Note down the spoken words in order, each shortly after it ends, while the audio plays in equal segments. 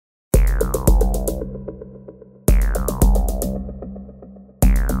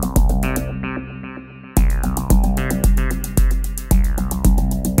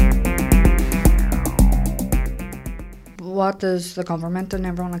what does the government and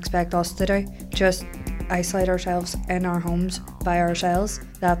everyone expect us to do? Just isolate ourselves in our homes by ourselves.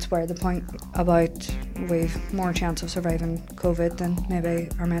 That's where the point about we've more chance of surviving COVID than maybe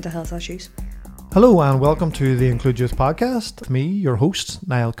our mental health issues. Hello and welcome to the Include Youth podcast. Me, your host,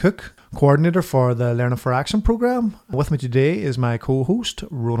 Niall Cook, coordinator for the Learning for Action programme. With me today is my co-host,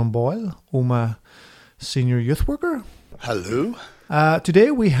 Ronan Boyle, OMA senior youth worker. Hello.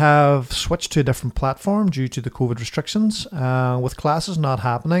 Today we have switched to a different platform due to the COVID restrictions, with classes not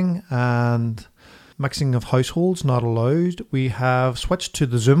happening and mixing of households not allowed. We have switched to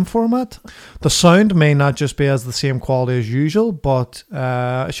the Zoom format. The sound may not just be as the same quality as usual, but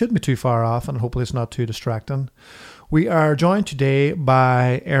it shouldn't be too far off and hopefully it's not too distracting. We are joined today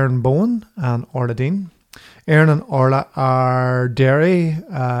by Erin Bowen and Orlaith. Erin and Orlaith are dairy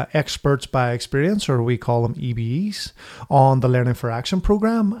experts by experience, or we call them EBEs, on the Learning for Action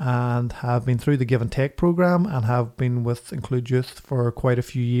programme and have been through the Give and Take programme and have been with Include Youth for quite a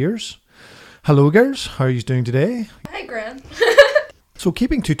few years. Hello girls, how are you doing today? Hi Gran. So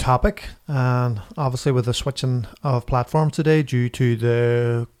keeping to topic, and obviously with the switching of platforms today due to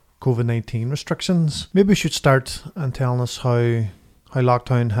the COVID-19 restrictions, maybe we should start and telling us how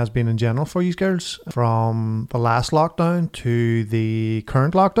lockdown has been in general for you girls, from the last lockdown to the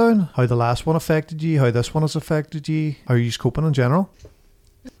current lockdown, how the last one affected you, how this one has affected you, how are you coping in general?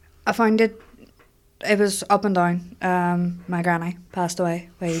 I found it was up and down. My granny passed away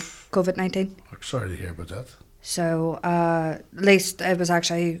by COVID-19. Sorry to hear about that. So at least it was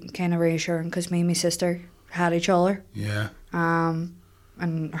actually kind of reassuring because me and my sister had each other. Yeah.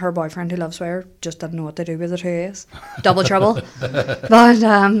 And her boyfriend, who lives with her, just didn't know what to do with the two of us. Double trouble. But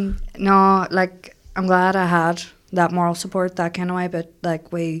no, like, I'm glad I had that moral support that kind of way. But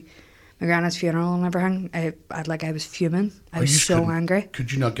like my granny's funeral and everything, I was fuming. I was so angry.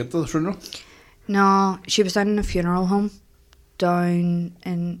 Could you not get to the funeral? No, she was down in a funeral home down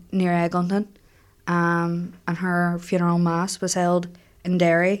near Eglinton, and her funeral mass was held in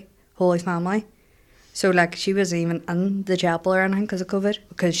Derry, Holy Family. So like she wasn't even in the chapel or anything because of COVID,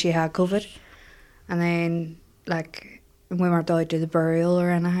 because she had COVID. And then like we weren't allowed to do the burial or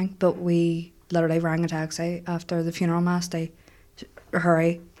anything, but we literally rang a taxi after the funeral mass to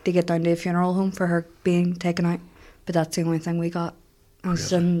hurry to get down to the funeral home for her being taken out. But that's the only thing we got. It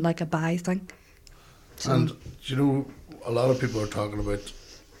was in like a bye thing. So, and you know, a lot of people are talking about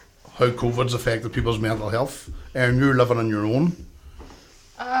how COVID's affected people's mental health. And you're living on your own.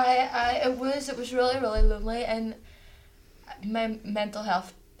 It was really, really lonely, and my mental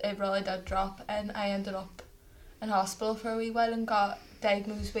health, it really did drop, and I ended up in hospital for a wee while and got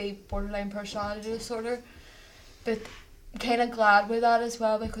diagnosed with borderline personality disorder. But I'm kind of glad with that as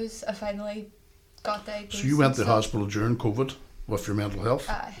well because I finally got diagnosed. So you went to hospital during COVID with your mental health?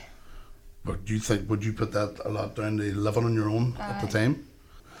 Aye. But do you think, would you put that a lot down to living on your own at the time?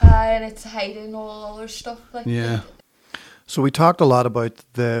 Aye, and it's hiding all other stuff like yeah. So we talked a lot about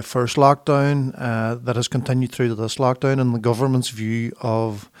the first lockdown that has continued through to this lockdown and the government's view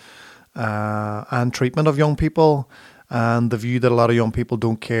of and treatment of young people, and the view that a lot of young people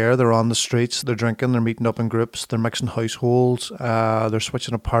don't care. They're on the streets, they're drinking, they're meeting up in groups, they're mixing households, they're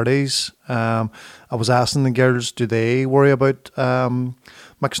switching to parties. I was asking the girls, do they worry about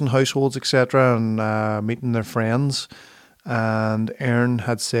mixing households, etc., and meeting their friends? And Erin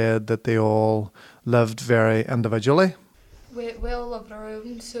had said that they all lived very individually. We all live in our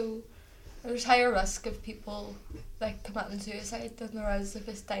own, so there's higher risk of people like committing suicide than there is if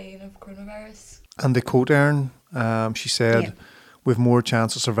it's dying of coronavirus. And the quote Erin, she said, we've more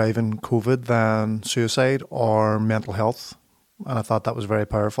chance of surviving COVID than suicide or mental health. And I thought that was very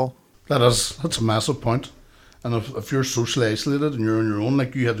powerful. That's a massive point. And if you're socially isolated and you're on your own,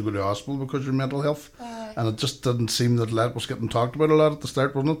 like you had to go to hospital because of your mental health, and it just didn't seem that was getting talked about a lot at the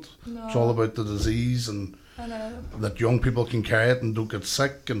start, wasn't it? No. It's all about the disease and that young people can carry it and don't get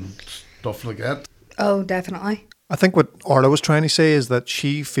sick and stuff like that. Oh, definitely. I think what Orla was trying to say is that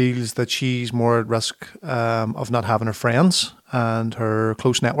she feels that she's more at risk of not having her friends and her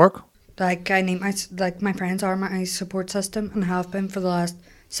close network. Like I need my friends are my support system and have been for the last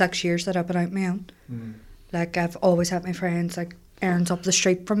 6 years that I've been out my own. Like I've always had my friends. Like Erin's up the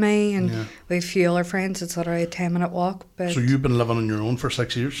street from me, and we have a few other friends. It's literally a 10-minute walk. But so you've been living on your own for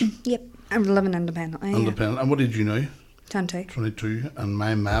 6 years? Yep, I'm living independently. Independent. Yeah. And what did you know? 22. 22, and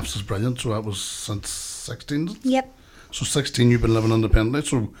my maths is brilliant. So that was since 16. Yep. So 16, you've been living independently.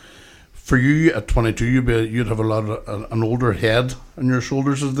 So for you at 22, you'd have a lot of an older head on your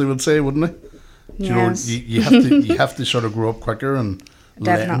shoulders, as they would say, wouldn't it? Yes. You have to sort of grow up quicker and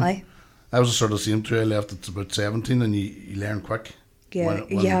definitely. I was the sort of same too. I left at about 17, and you learn quick. Yeah,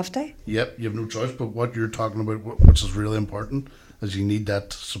 you have to. Yep, you have no choice. But what you're talking about, which is really important, is you need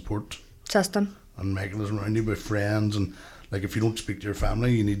that support System. and mechanism around you with friends. And like if you don't speak to your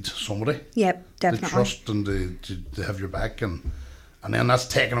family, you need somebody Yep, definitely. to trust and to have your back. And then that's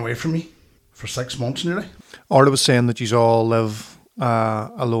taken away from me for 6 months nearly. Orla was saying that you all live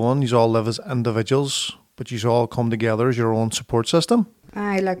alone, you all live as individuals, but you all come together as your own support system.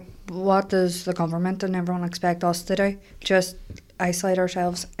 Like, what does the government and everyone expect us to do? Just isolate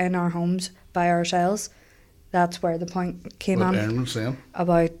ourselves in our homes by ourselves? That's where the point came What in Erin was saying.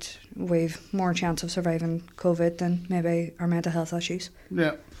 about we've more chance of surviving COVID than maybe our mental health issues.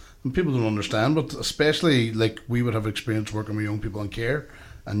 Yeah, and people don't understand, but especially like we would have experience working with young people in care,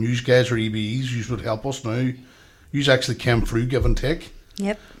 and you guys are EBEs, you would help us now. You actually came through Give and Take.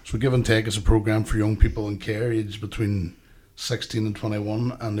 Yep. So Give and Take is a program for young people in care aged between 16 and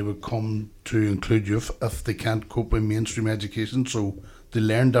 21, and they would come to include you if they can't cope with mainstream education, so they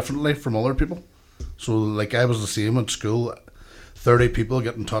learn differently from other people. So like I was the same at school, 30 people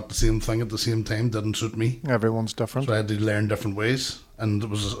getting taught the same thing at the same time didn't suit me. Everyone's different. So I had to learn different ways. And it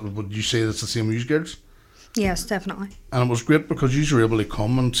was, would you say that's the same with you girls? Yes, definitely. And it was great because you were able to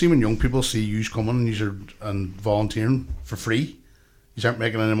come and see when young people see you coming and you and volunteering for free, you aren't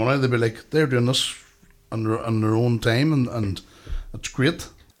making any money, they'll be like, they're doing this on their own time, and it's great.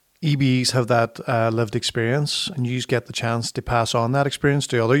 EBEs have that lived experience, and you get the chance to pass on that experience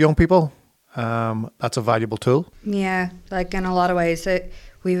to other young people. That's a valuable tool. Yeah, like in a lot of ways that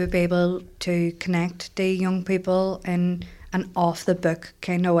we would be able to connect the young people in an off the book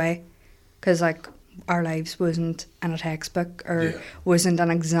kind of way, because like our lives wasn't in a textbook or wasn't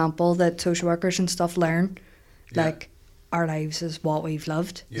an example that social workers and stuff learn. Like our lives is what we've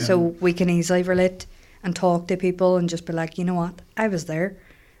lived, so we can easily relate and talk to people and just be like, you know what, I was there.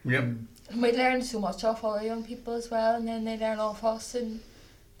 Yep. And we learn so much off other young people as well, and then they learn off us, and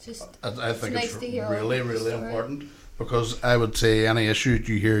just I think nice it's to hear really, all the really story. important, because I would say any issue that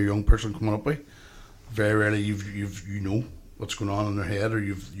you hear a young person coming up with, very rarely you know what's going on in their head, or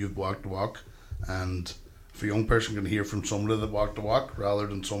you've walked the walk. And if a young person can hear from somebody that walked the walk rather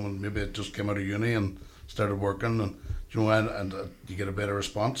than someone maybe that just came out of uni and started working, and you get a better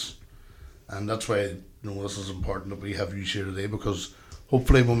response. And that's why this is important that we have you here today, because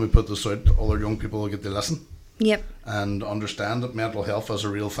hopefully when we put this out, other young people will get to listen. Yep. And understand that mental health is a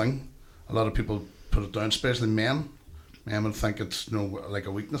real thing. A lot of people put it down, especially men. Men would think it's like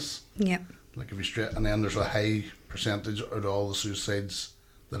a weakness. Yep. Like if you straight, and then there's a high percentage out of all the suicides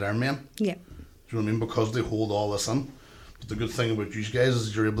that are men. Yep. Do you know what I mean? Because they hold all this in. But the good thing about you guys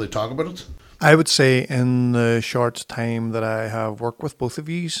is you're able to talk about it. I would say in the short time that I have worked with both of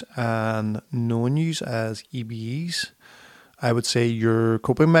yous and known yous as EBEs, I would say your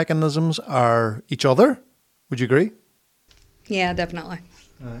coping mechanisms are each other. Would you agree? Yeah, definitely.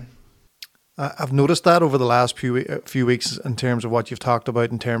 I've noticed that over the last few weeks in terms of what you've talked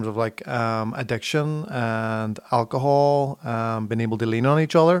about in terms of like addiction and alcohol, being able to lean on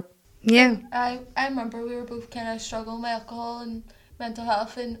each other. Yeah. I remember we were both kind of struggling with alcohol and mental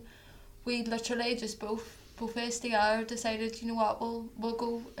health, and we literally just both of us together decided, you know what, we'll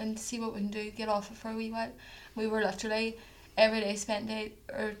go and see what we can do, get off it for a wee while. We were literally every day spending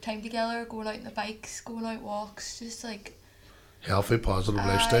our time together, going out on the bikes, going out walks, just like Healthy, positive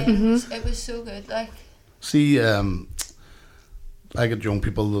lifestyle. It was so good. Like, see, I get young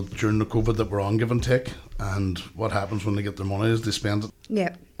people that during the COVID that were on Give and Take, and what happens when they get their money is they spend it.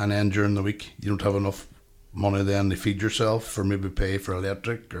 Yeah. And then during the week, you don't have enough money then to feed yourself, for maybe pay for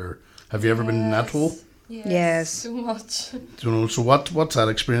electric, or have you ever been in that hole? Yes. So much. Do you know, so what's that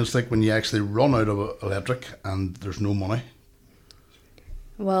experience like when you actually run out of electric and there's no money?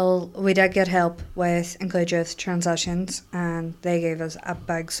 Well, we did get help with Include Youth Transitions, and they gave us a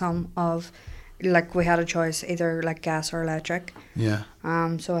big sum of, like, we had a choice, either like gas or electric. Yeah.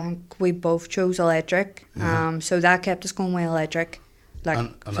 So I think we both chose electric. So that kept us going with electric. Like,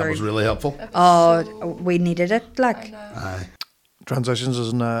 And that was really helpful. we needed it. I Like, know. Aye. Transitions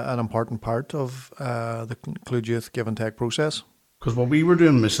is an important part of the Include Youth Give and Take process. Because what we were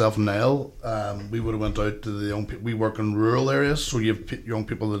doing, myself and Niall, we would have went out to the young people. We work in rural areas, so you have young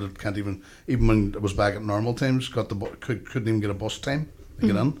people that can't even when it was back at normal times, couldn't even get a bus time to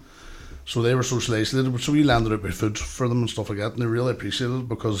get in. So they were socially isolated. So we landed out with food for them and stuff like that, and they really appreciated it,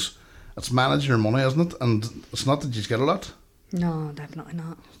 because it's managing your money, isn't it? And it's not that you get a lot. no, definitely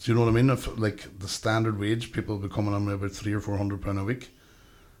not. Do you know what I mean? If like the standard wage, people will be coming in with about £300 or £400 a week.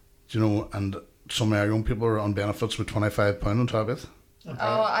 Do you know? And some of our young people are on benefits with £25 on top of it.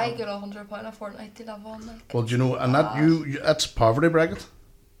 Oh, I get £100 a fortnight to live on. Like. Well, do you know? And that that's poverty bracket.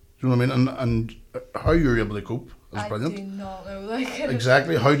 Do you know what I mean? And how you're able to cope is brilliant. I do not know. Like,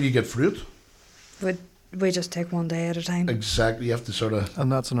 Exactly. How do you get through it? We just take one day at a time. Exactly. You have to sort of.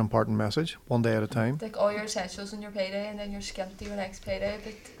 And that's an important message. One day at a time. like all your essentials on your payday, and then you're skimped your next payday.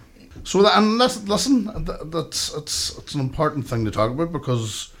 But So that, and listen, that's it's an important thing to talk about,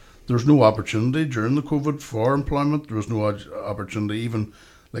 because there's no opportunity during the COVID for employment. There was no opportunity, even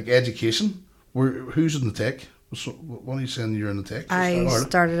like education. Who's in the tech? So, what are you saying? You're in the tech? I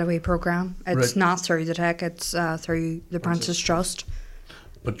started a wee program. It's Right. not through the tech. It's through the Prince's Trust.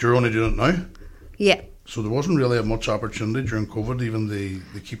 But you're only doing it now. Yeah. So there wasn't really much opportunity during COVID, even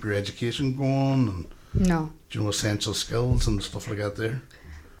to keep your education going and, No. you know, essential skills and stuff like that there.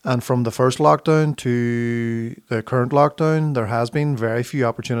 And from the first lockdown to the current lockdown, there has been very few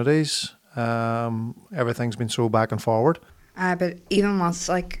opportunities. Everything's been so back and forward. But even with,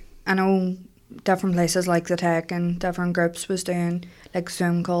 like, I know different places like the tech and different groups was doing like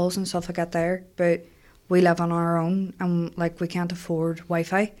Zoom calls and stuff like that there, but we live on our own and like we can't afford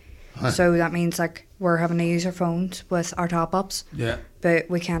Wi-Fi. So that means like we're having to use our phones with our top-ups, Yeah. but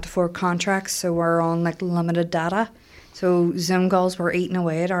we can't afford contracts, so we're on like limited data. So Zoom calls were eating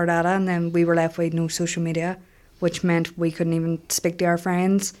away at our data, and then we were left with no social media, which meant we couldn't even speak to our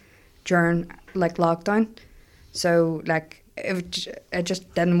friends during like lockdown. So like it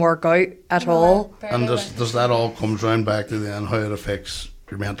just didn't work out at all. And does that all comes round back to then how it affects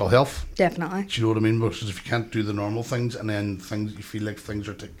your mental health? Definitely. Do you know what I mean? Because if you can't do the normal things, and then things, you feel like things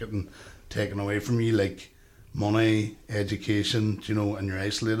are getting taken away from you, like money, education, you know, and you're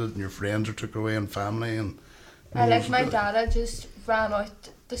isolated, and your friends are took away, and family, and. I like my data just ran out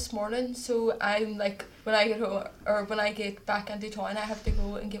this morning, so I'm like, when I get home or when I get back into town, I have to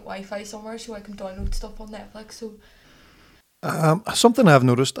go and get Wi-Fi somewhere so I can download stuff on Netflix. So Something I've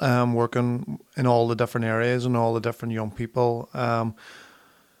noticed working in all the different areas and all the different young people,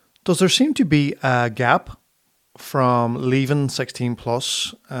 does there seem to be a gap from leaving 16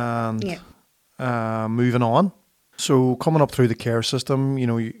 plus and moving on? So coming up through the care system, you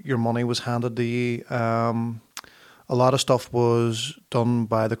know, your money was handed to you. A lot of stuff was done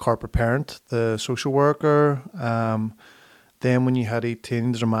by the corporate parent, the social worker. Then when you had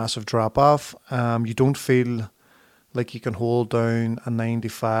 18, there's a massive drop off. You don't feel like you can hold down a 9 to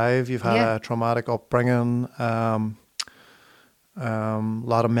 5. You've had a traumatic upbringing, lot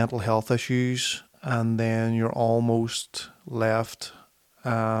of mental health issues, and then you're almost left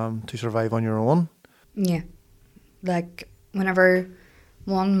to survive on your own. Yeah. Like, whenever,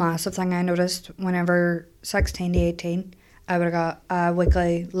 one massive thing I noticed, whenever 16 to 18, I would have got a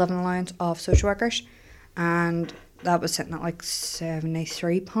weekly living allowance off social workers, and that was sitting at like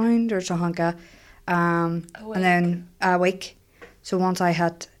 £73 or something like that. And then a week. So once I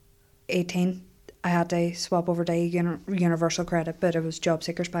had 18, I had to swap over to universal credit, but it was job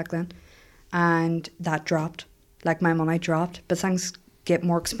seekers back then, and that dropped. Like, my money dropped, but things get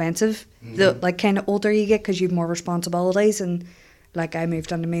more expensive. The like kind of older you get, because you've more responsibilities, and like I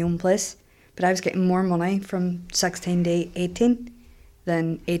moved into my own place, but I was getting more money from 16 to 18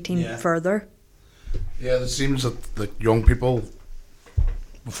 than 18 further. Yeah, it seems that the young people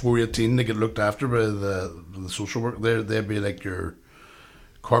before 18, they get looked after by the social work. They'd be like your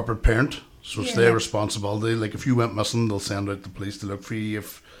corporate parent, so it's their responsibility. Like, if you went missing, they'll send out the police to look for you.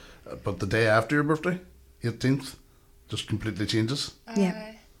 But the day after your birthday, 18th, just completely changes.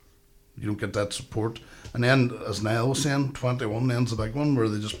 Yeah. You don't get that support. And then, as Niall was saying, 21 then's the big one, where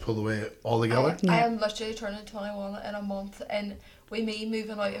they just pull away altogether. I am literally turning 21 in a month, and with me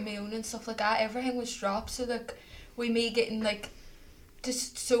moving out on my own and stuff like that, everything was dropped. So like, with me getting like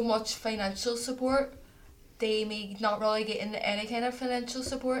just so much financial support, me not really getting any kind of financial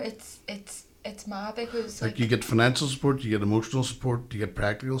support, it's mad, because like you get financial support, you get emotional support, you get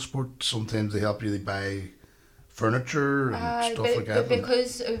practical support. Sometimes they help you, they buy furniture and stuff like that. But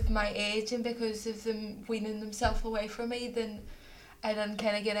because of my age and because of them weaning themselves away from me, then I didn't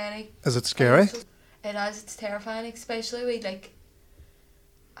kind of get any. Is it scary? It is. It's terrifying, especially with, like,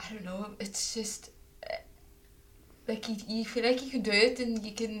 I don't know, it's just like you feel like you can do it, and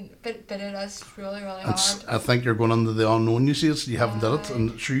you can, but it is really, really hard. I think you're going into the unknown. You see, you haven't done it,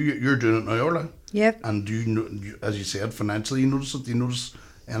 and sure, you're doing it now, Orla. Yep. And do you, as you said, financially, you notice it. Do you notice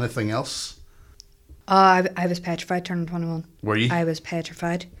anything else? I was petrified turning 21. Were you? I was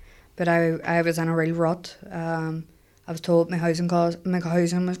petrified, but I was in a real rut. I was told my housing was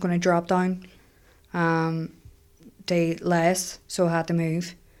going to drop down to less, so I had to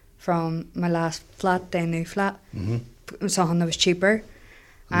move from my last flat to a new flat. Something that was cheaper.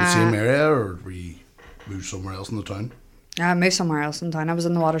 In the same area, or were you moved somewhere else in the town? I moved somewhere else in town. I was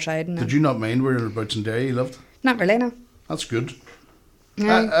in the waterside. Did you not mind whereabouts in Derry you lived? Not really, no. That's good.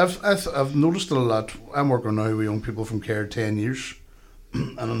 I've noticed it a lot. I'm working now with young people from care 10 years,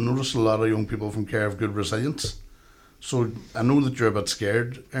 and I've noticed a lot of young people from care have good resilience. So I know that you're a bit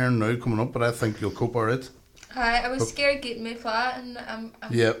scared, Erin, now coming up, but I think you'll cope alright. I was scared getting my flat, and I'm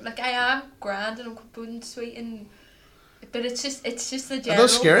like, I am grand and I'm good and sweet, but it's just the general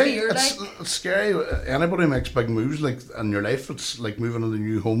That's scary. fear. It's scary. Anybody makes big moves like in your life. It's like moving into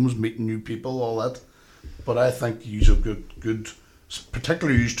new homes, meeting new people, all that. But I think you have good,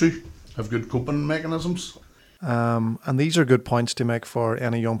 particularly you two, have good coping mechanisms. And these are good points to make for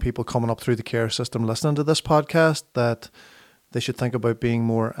any young people coming up through the care system listening to this podcast, that they should think about being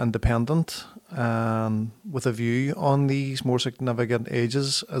more independent and with a view on these more significant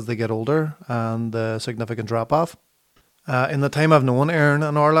ages as they get older and the significant drop-off. In the time I've known Erin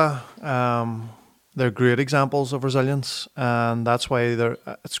and Orla, they're great examples of resilience, and that's why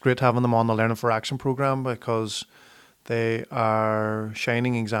it's great having them on the Learning for Action programme, because they are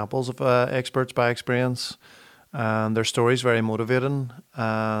shining examples of experts by experience, and their stories very motivating,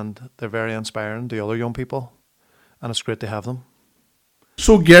 and they're very inspiring to other young people, and it's great to have them.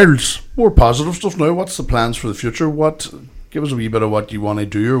 So girls, more positive stuff now. What's the plans for the future? Give us a wee bit of what you want to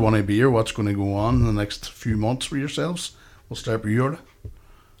do or want to be, or what's going to go on in the next few months for yourselves. We'll start with you, Orla.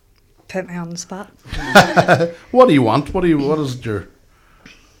 Put me on the spot. What do you want? What is your...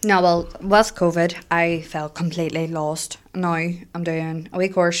 No, well, with COVID, I felt completely lost. Now I'm doing a wee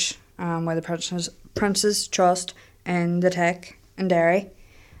course with the Prince's Trust in the Tech in Derry.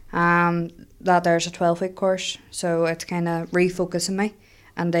 That there's a 12-week course, so it's kind of refocusing me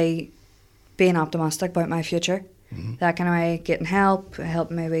and being optimistic about my future. Mm-hmm. That kind of way, getting help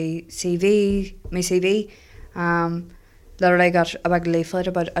me with CV. Literally got a big leaflet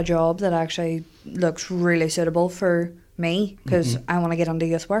about a job that actually looks really suitable for me, because I want to get into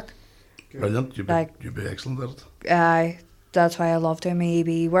youth work. Brilliant, you'd be excellent at it. That's why I love doing my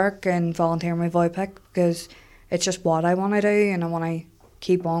EBE work and volunteering with VoIPIC, because it's just what I want to do, and I want to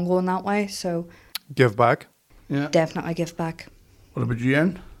keep on going that way. So give back. Yeah, definitely give back. What about you,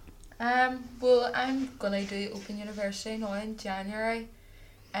 Erin? Well, I'm gonna do Open University now in January,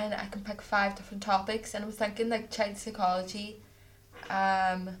 and I can pick 5 different topics, and I was thinking like child psychology,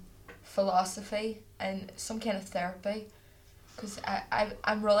 philosophy, and some kind of therapy, because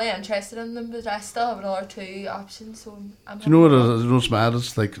I'm really interested in them, but I still have another 2 options. So I'm do you know what it is? It's mad.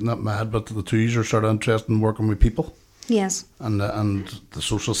 It's like not mad, but the 2s are sort of interested in working with people. Yes. And the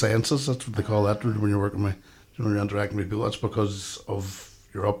social sciences, that's what they call that when you're working with, when you're interacting with people. That's because of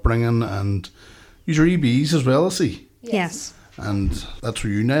your upbringing, and use your EBs as well, I see. Yes. And that's for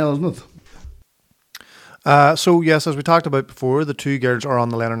you, Niall, isn't it? So yes, as we talked about before, the 2 girls are on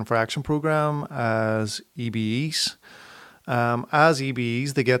the Learning for Action programme as EBEs. As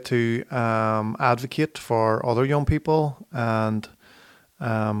EBEs, they get to advocate for other young people and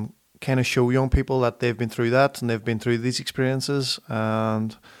kind of show young people that they've been through that and they've been through these experiences,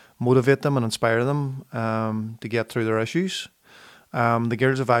 and motivate them and inspire them to get through their issues. The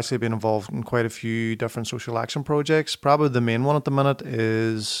girls have actually been involved in quite a few different social action projects. Probably the main one at the minute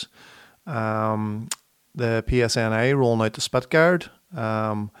is the PSNI rolling out to Spitguard.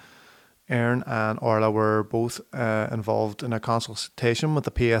 Erin and Orla were both involved in a consultation with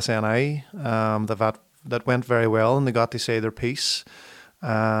the PSNI that went very well, and they got to say their piece.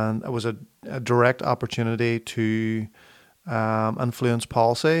 And it was a direct opportunity to influence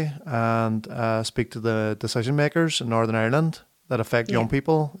policy and speak to the decision makers in Northern Ireland that affect young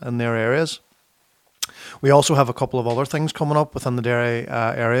people in their areas. We also have a couple of other things coming up within the Derry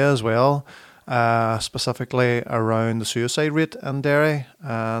area as well, specifically around the suicide rate in Derry,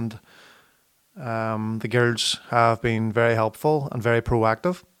 and the girls have been very helpful and very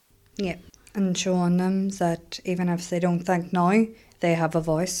proactive. Yeah, and showing them that even if they don't think now, they have a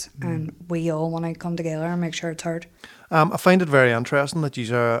voice, and we all want to come together and make sure it's heard. I find it very interesting that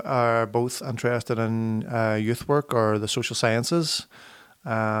you are both interested in youth work or the social sciences.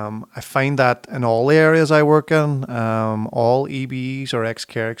 I find that in all the areas I work in, all EBs or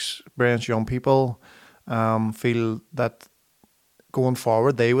ex-care experienced young people feel that going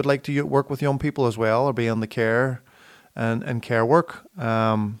forward they would like to work with young people as well, or be in the care and care work.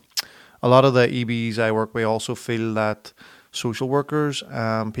 A lot of the EBs I work with also feel that social workers,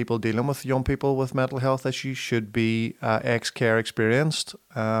 people dealing with young people with mental health issues should be ex-care experienced,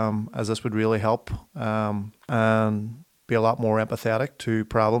 as this would really help and be a lot more empathetic to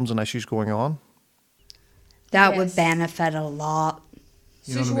problems and issues going on. That would benefit a lot.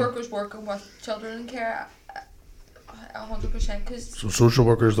 Social workers working with children in care, 100%. So social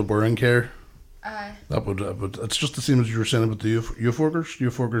workers that were in care? Aye. That would. It's just the same as you were saying about the youth workers.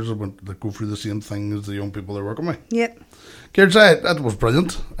 Youth workers that go through the same thing as the young people they're working with. Yep. Kids, that was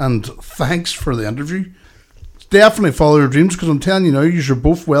brilliant, and thanks for the interview. Definitely follow your dreams, because I'm telling you now, you're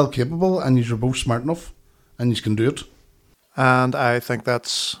both well capable and you're both smart enough, and you can do it. And I think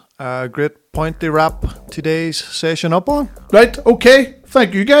that's a great point to wrap today's session up on. Right, okay.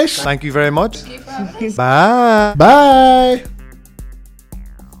 Thank you, guys. Thank you very much. Thank you for having us. Bye. Bye.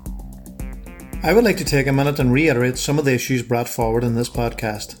 I would like to take a minute and reiterate some of the issues brought forward in this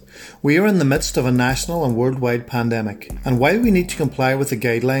podcast. We are in the midst of a national and worldwide pandemic, and while we need to comply with the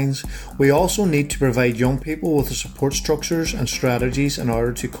guidelines, we also need to provide young people with the support structures and strategies in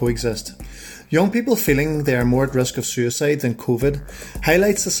order to coexist. Young people feeling they are more at risk of suicide than COVID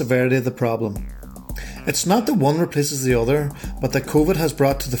highlights the severity of the problem. It's not that one replaces the other, but that COVID has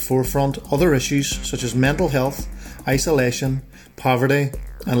brought to the forefront other issues such as mental health, isolation, poverty,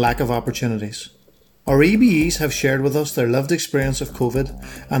 and lack of opportunities. Our EBEs have shared with us their lived experience of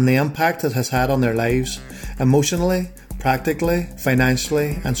COVID and the impact it has had on their lives, emotionally, practically,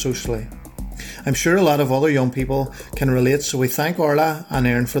 financially, and socially. I'm sure a lot of other young people can relate, so we thank Orla and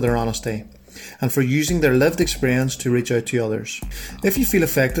Erin for their honesty and for using their lived experience to reach out to others. If you feel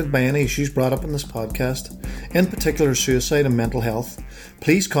affected by any issues brought up in this podcast, in particular suicide and mental health,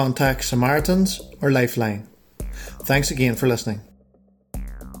 please contact Samaritans or Lifeline. Thanks again for listening.